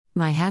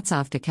My hat's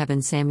off to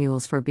Kevin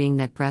Samuels for being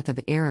that breath of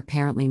air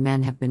apparently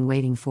men have been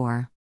waiting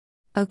for.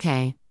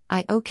 Okay,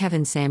 I owe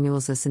Kevin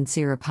Samuels a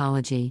sincere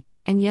apology,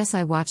 and yes,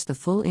 I watched the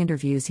full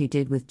interviews he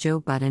did with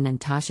Joe Budden and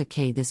Tasha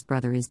K. This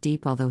brother is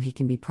deep, although he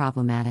can be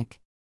problematic.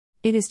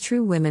 It is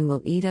true women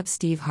will eat up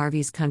Steve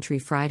Harvey's country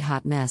fried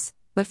hot mess,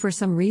 but for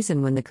some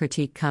reason when the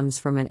critique comes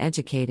from an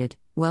educated,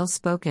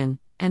 well-spoken,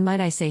 and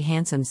might I say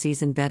handsome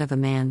seasoned vet of a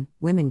man,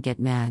 women get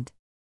mad.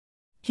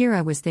 Here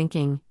I was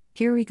thinking,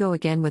 here we go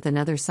again with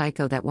another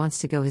psycho that wants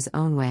to go his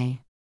own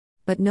way.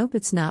 But nope,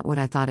 it's not what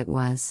I thought it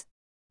was.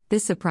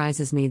 This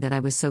surprises me that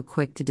I was so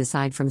quick to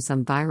decide from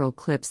some viral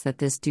clips that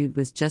this dude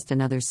was just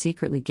another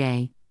secretly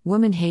gay,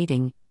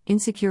 woman-hating,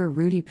 insecure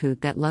Rudy Poot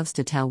that loves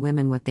to tell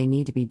women what they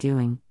need to be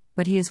doing,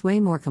 but he is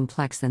way more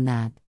complex than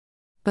that.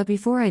 But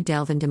before I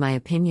delve into my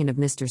opinion of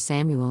Mr.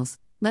 Samuels,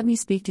 let me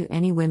speak to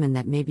any women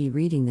that may be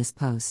reading this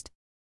post.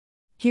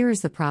 Here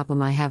is the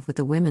problem I have with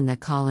the women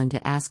that call in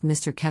to ask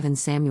Mr. Kevin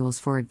Samuels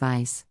for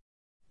advice.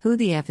 Who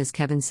the F is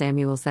Kevin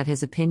Samuels that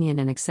his opinion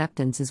and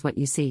acceptance is what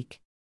you seek?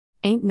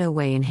 Ain't no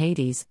way in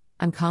Hades,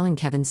 I'm calling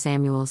Kevin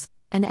Samuels,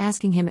 and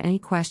asking him any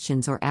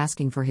questions or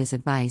asking for his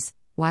advice.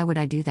 Why would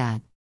I do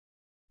that?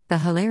 The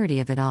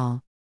hilarity of it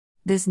all.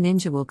 This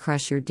ninja will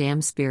crush your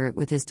damn spirit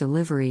with his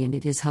delivery, and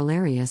it is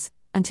hilarious,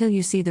 until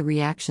you see the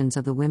reactions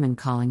of the women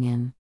calling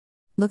in.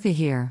 Looka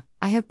here,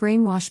 I have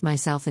brainwashed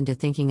myself into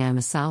thinking I'm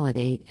a solid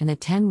 8 and a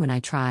 10 when I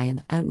try,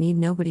 and I don't need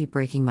nobody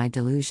breaking my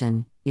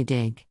delusion, you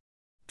dig?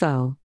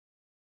 Foe.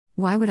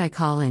 Why would I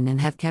call in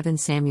and have Kevin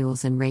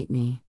Samuels and rate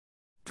me?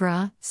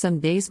 Bruh, some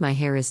days my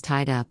hair is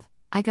tied up,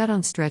 I got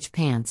on stretch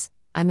pants,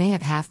 I may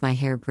have half my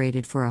hair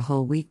braided for a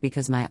whole week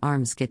because my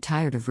arms get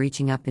tired of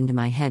reaching up into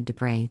my head to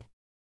braid.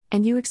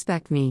 And you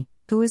expect me,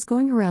 who is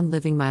going around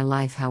living my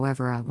life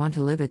however I want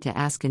to live it, to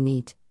ask a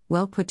neat,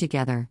 well put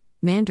together,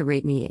 man to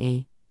rate me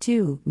a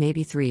 2,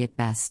 maybe 3 at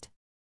best.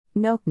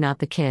 Nope, not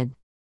the kid.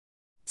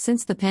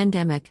 Since the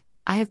pandemic,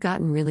 I have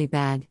gotten really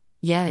bad,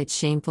 yeah, it's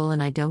shameful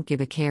and I don't give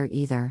a care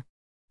either.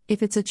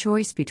 If it's a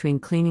choice between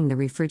cleaning the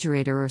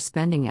refrigerator or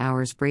spending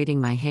hours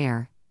braiding my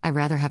hair, I'd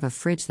rather have a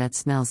fridge that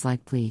smells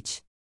like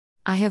bleach.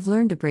 I have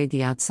learned to braid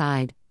the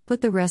outside,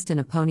 put the rest in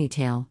a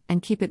ponytail,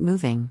 and keep it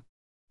moving.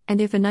 And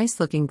if a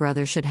nice-looking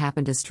brother should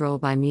happen to stroll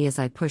by me as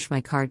I push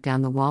my cart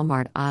down the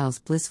Walmart aisles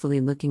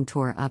blissfully looking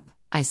tore up,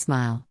 I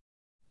smile.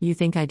 You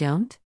think I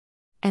don't?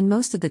 And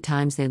most of the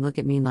times they look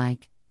at me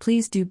like,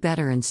 please do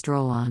better and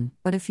stroll on,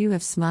 but a few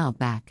have smiled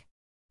back.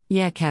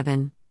 Yeah,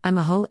 Kevin, I'm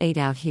a whole 8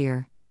 out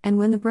here. And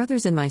when the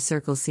brothers in my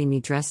circle see me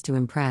dressed to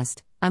impress,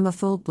 I'm a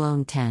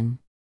full-blown 10.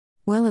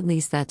 Well, at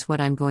least that's what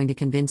I'm going to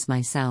convince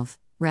myself,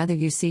 whether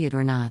you see it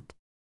or not.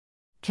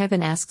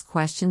 Kevin asks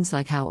questions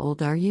like, how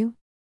old are you?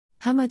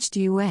 How much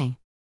do you weigh?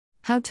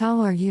 How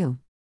tall are you?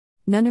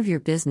 None of your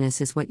business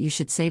is what you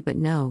should say, but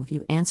no,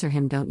 you answer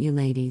him, don't you,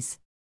 ladies?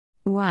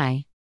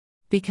 Why?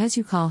 Because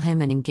you call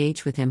him and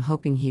engage with him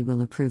hoping he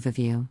will approve of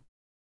you.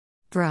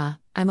 Bruh,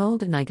 I'm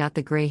old and I got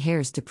the gray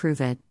hairs to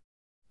prove it.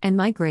 And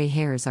my gray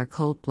hairs are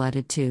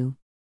cold-blooded too.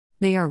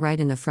 They are right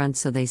in the front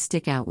so they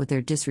stick out with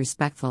their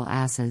disrespectful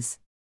asses.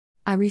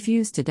 I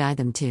refuse to dye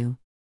them too.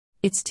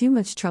 It's too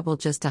much trouble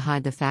just to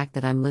hide the fact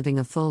that I'm living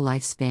a full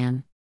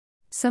lifespan.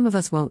 Some of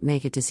us won't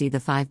make it to see the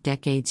 5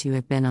 decades you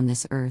have been on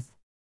this earth.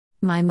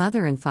 My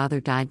mother and father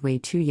died way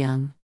too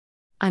young.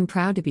 I'm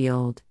proud to be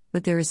old,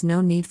 but there is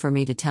no need for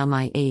me to tell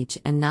my age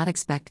and not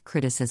expect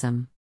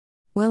criticism.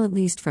 Well, at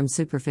least from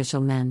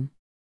superficial men.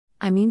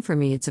 I mean, for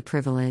me it's a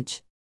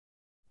privilege.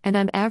 And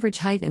I'm average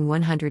height and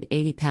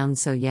 180 pounds,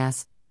 so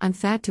yes, I'm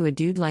fat to a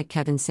dude like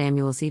Kevin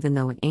Samuels, even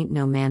though it ain't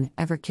no man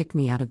ever kicked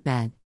me out of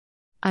bed.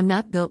 I'm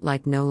not built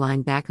like no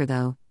linebacker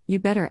though, you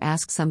better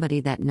ask somebody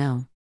that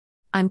know.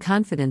 I'm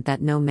confident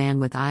that no man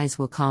with eyes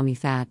will call me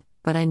fat,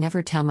 but I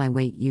never tell my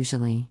weight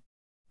usually.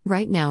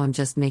 Right now I'm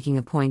just making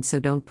a point, so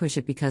don't push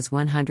it, because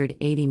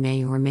 180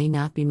 may or may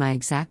not be my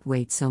exact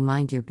weight, so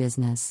mind your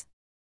business.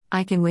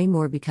 I can weigh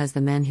more because the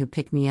men who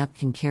pick me up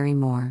can carry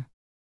more.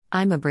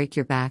 I'm a break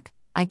your back,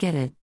 I get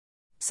it.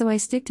 So I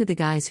stick to the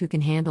guys who can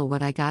handle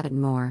what I got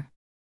and more.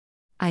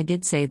 I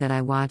did say that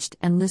I watched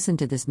and listened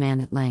to this man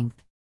at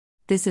length.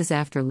 This is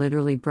after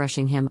literally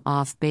brushing him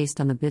off based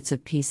on the bits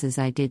of pieces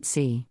I did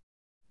see.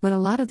 But a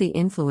lot of the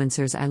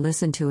influencers I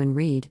listen to and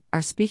read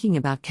are speaking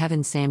about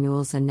Kevin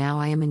Samuels, and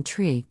now I am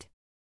intrigued.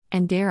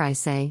 And dare I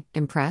say,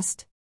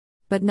 impressed?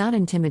 But not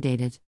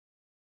intimidated.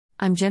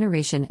 I'm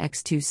Generation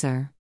X too,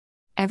 sir.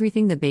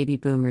 Everything the baby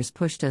boomers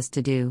pushed us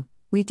to do,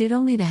 we did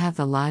only to have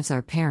the lives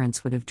our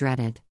parents would have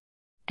dreaded.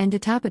 And to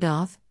top it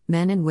off,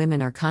 men and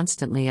women are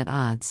constantly at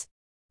odds.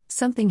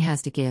 Something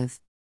has to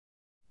give.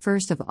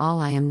 First of all,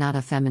 I am not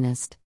a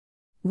feminist.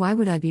 Why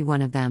would I be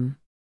one of them?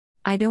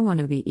 I don't want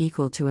to be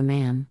equal to a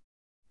man.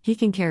 He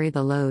can carry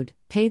the load,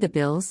 pay the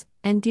bills,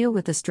 and deal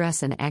with the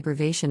stress and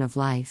aggravation of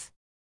life.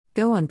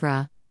 Go on,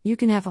 bruh, you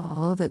can have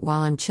all of it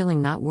while I'm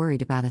chilling, not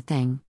worried about a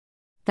thing.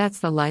 That's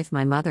the life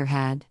my mother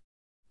had.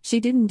 She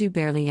didn't do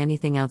barely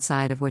anything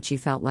outside of what she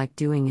felt like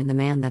doing, and the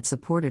man that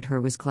supported her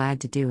was glad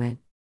to do it.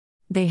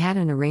 They had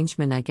an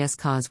arrangement, I guess,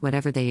 cause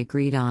whatever they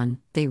agreed on,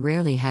 they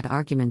rarely had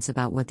arguments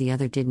about what the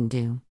other didn't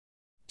do.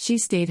 She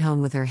stayed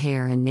home with her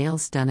hair and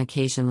nails done,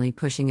 occasionally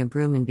pushing a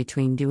broom in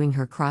between doing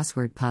her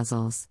crossword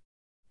puzzles.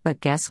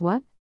 But guess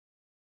what?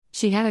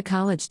 She had a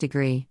college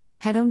degree,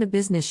 had owned a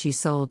business she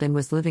sold and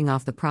was living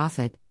off the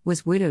profit,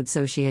 was widowed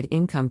so she had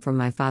income from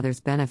my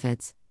father's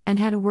benefits, and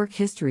had a work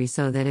history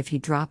so that if he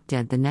dropped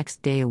dead the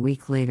next day a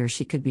week later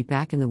she could be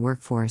back in the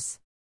workforce.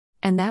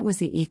 And that was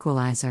the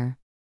equalizer.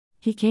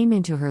 He came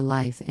into her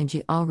life and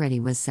she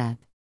already was set.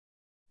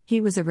 He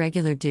was a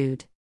regular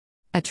dude.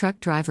 A truck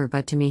driver,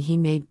 but to me he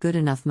made good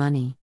enough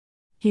money.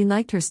 He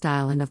liked her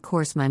style, and of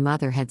course my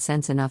mother had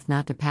sense enough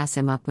not to pass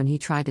him up when he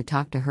tried to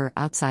talk to her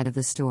outside of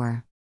the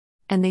store.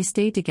 And they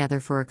stayed together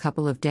for a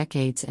couple of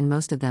decades and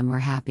most of them were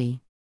happy.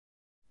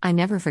 I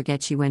never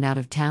forget she went out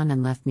of town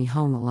and left me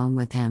home alone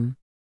with him.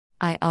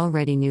 I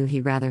already knew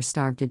he'd rather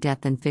starve to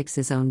death than fix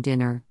his own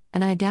dinner,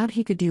 and I doubt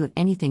he could do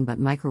anything but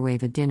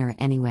microwave a dinner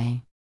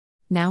anyway.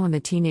 Now I'm a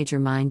teenager,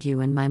 mind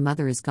you, and my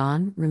mother is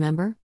gone,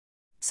 remember?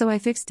 So I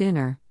fixed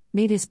dinner,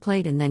 made his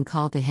plate, and then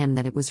called to him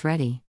that it was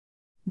ready.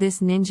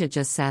 This ninja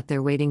just sat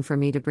there waiting for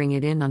me to bring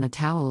it in on a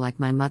towel like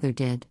my mother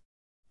did.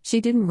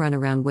 She didn't run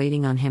around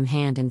waiting on him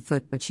hand and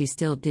foot, but she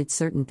still did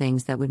certain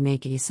things that would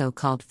make a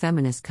so-called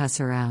feminist cuss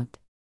her out.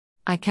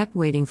 I kept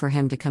waiting for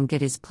him to come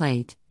get his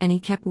plate, and he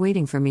kept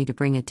waiting for me to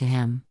bring it to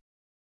him.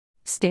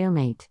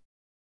 Stalemate.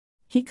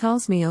 He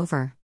calls me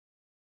over.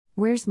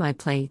 Where's my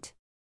plate?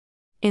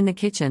 In the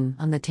kitchen,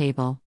 on the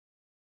table.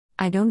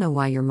 I don't know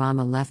why your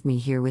mama left me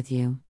here with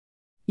you.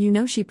 You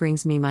know she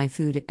brings me my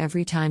food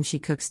every time she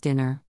cooks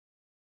dinner.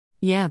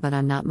 Yeah, but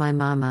I'm not my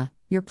mama,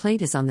 your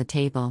plate is on the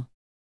table.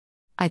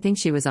 I think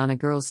she was on a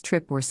girls'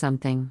 trip or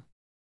something.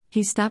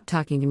 He stopped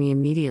talking to me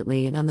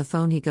immediately, and on the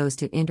phone he goes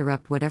to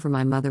interrupt whatever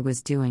my mother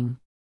was doing.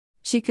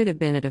 She could have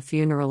been at a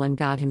funeral and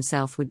God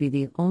himself would be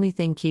the only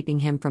thing keeping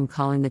him from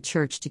calling the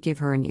church to give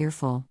her an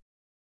earful.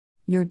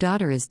 Your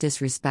daughter is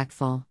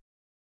disrespectful.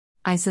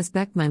 I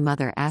suspect my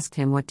mother asked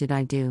him, what did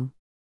I do?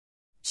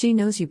 She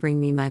knows you bring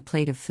me my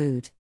plate of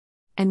food.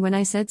 And when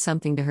I said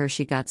something to her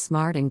she got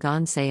smart and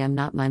gone say I'm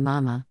not my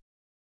mama.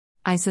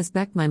 I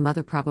suspect my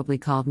mother probably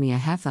called me a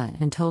heifer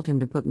and told him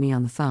to put me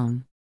on the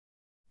phone.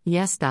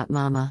 Yes,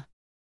 mama.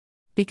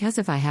 Because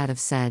if I had have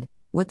said,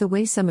 what the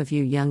way some of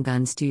you young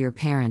guns do your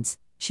parents,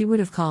 she would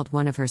have called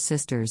one of her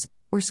sisters,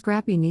 or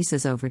scrappy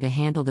nieces over to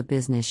handle the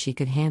business she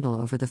could handle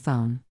over the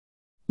phone.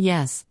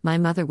 Yes, my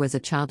mother was a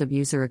child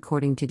abuser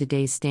according to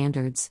today's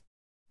standards.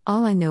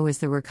 All I know is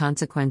there were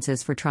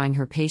consequences for trying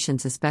her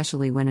patience,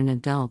 especially when an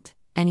adult,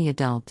 any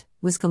adult,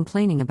 was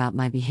complaining about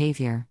my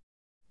behavior.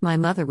 My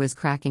mother was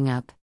cracking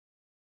up.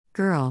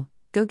 Girl,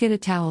 go get a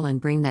towel and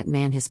bring that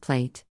man his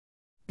plate.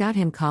 Got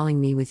him calling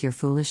me with your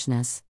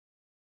foolishness.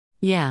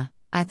 Yeah,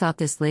 I thought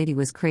this lady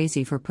was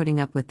crazy for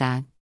putting up with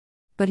that.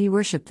 But he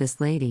worshipped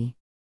this lady.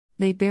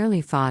 They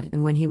barely fought,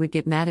 and when he would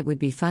get mad it would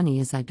be funny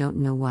as I don't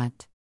know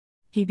what.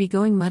 He'd be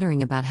going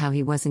muttering about how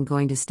he wasn't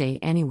going to stay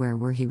anywhere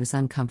where he was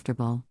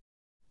uncomfortable.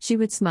 She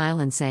would smile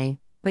and say,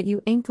 but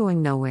you ain't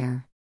going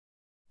nowhere.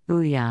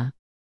 Booyah.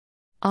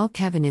 All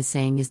Kevin is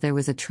saying is there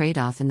was a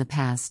trade-off in the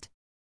past.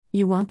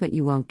 You want but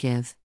you won't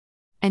give.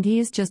 And he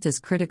is just as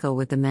critical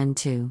with the men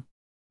too.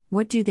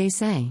 What do they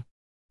say?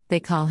 They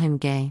call him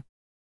gay.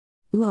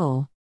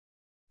 Lol.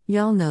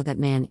 Y'all know that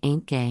man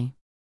ain't gay.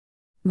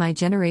 My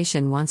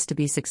generation wants to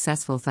be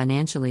successful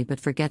financially but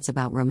forgets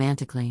about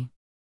romantically.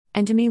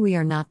 And to me we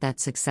are not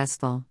that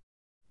successful.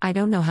 I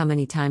don't know how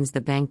many times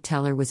the bank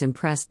teller was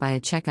impressed by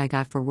a check I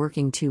got for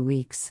working 2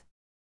 weeks.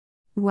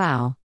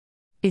 Wow.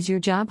 Is your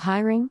job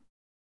hiring?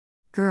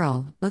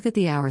 Girl, look at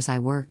the hours I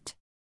worked.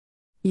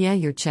 Yeah,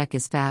 your check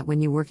is fat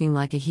when you're working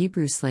like a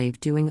Hebrew slave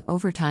doing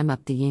overtime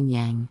up the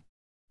yin-yang.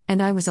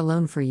 And I was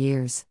alone for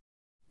years.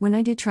 When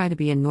I did try to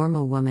be a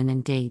normal woman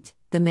and date,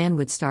 the man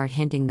would start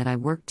hinting that I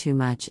worked too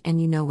much,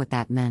 and you know what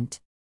that meant.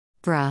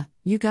 Bruh,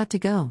 you got to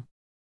go.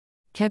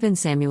 Kevin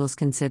Samuels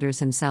considers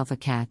himself a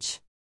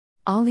catch.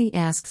 All he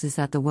asks is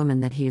that the woman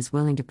that he is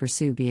willing to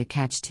pursue be a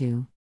catch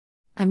too.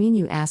 I mean,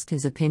 you asked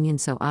his opinion,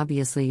 so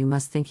obviously you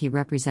must think he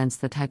represents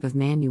the type of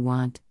man you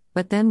want,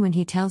 but then when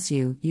he tells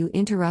you, you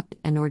interrupt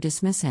and or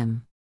dismiss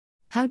him.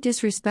 How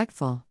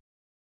disrespectful.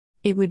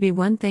 It would be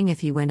one thing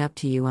if he went up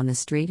to you on the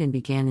street and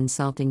began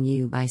insulting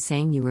you by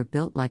saying you were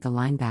built like a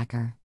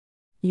linebacker.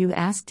 You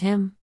asked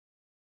him?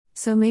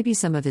 So maybe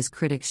some of his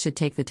critics should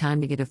take the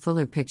time to get a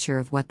fuller picture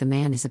of what the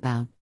man is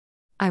about.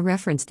 I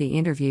referenced the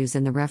interviews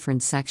in the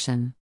reference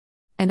section.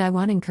 And I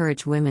want to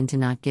encourage women to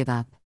not give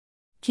up.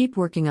 Keep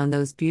working on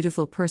those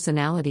beautiful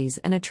personalities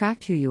and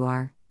attract who you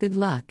are. Good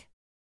luck.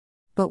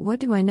 But what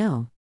do I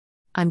know?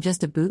 I'm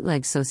just a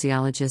bootleg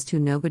sociologist who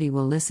nobody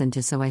will listen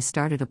to, so I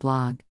started a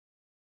blog.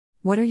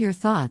 What are your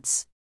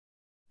thoughts?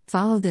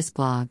 Follow this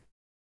blog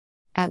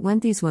at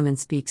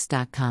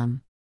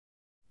whenthesewomen.speaks.com,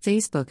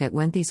 Facebook at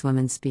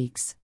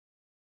whenthesewomen.speaks,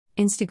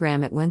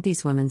 Instagram at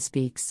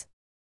whenthesewomen.speaks,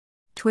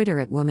 Twitter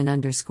at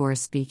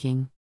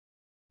woman_speaking,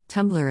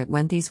 Tumblr at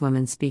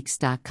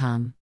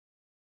whenthesewomen.speaks.com,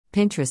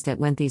 Pinterest at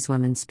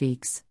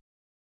whenthesewomen.speaks.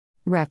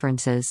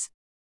 References: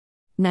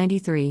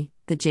 93,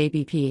 The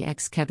JBP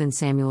x Kevin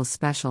Samuels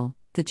Special,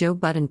 The Joe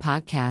Budden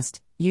Podcast,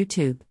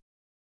 YouTube.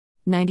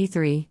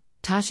 93.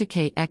 Tasha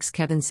K. X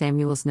Kevin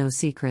Samuels No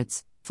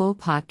Secrets, full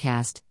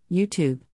podcast, YouTube.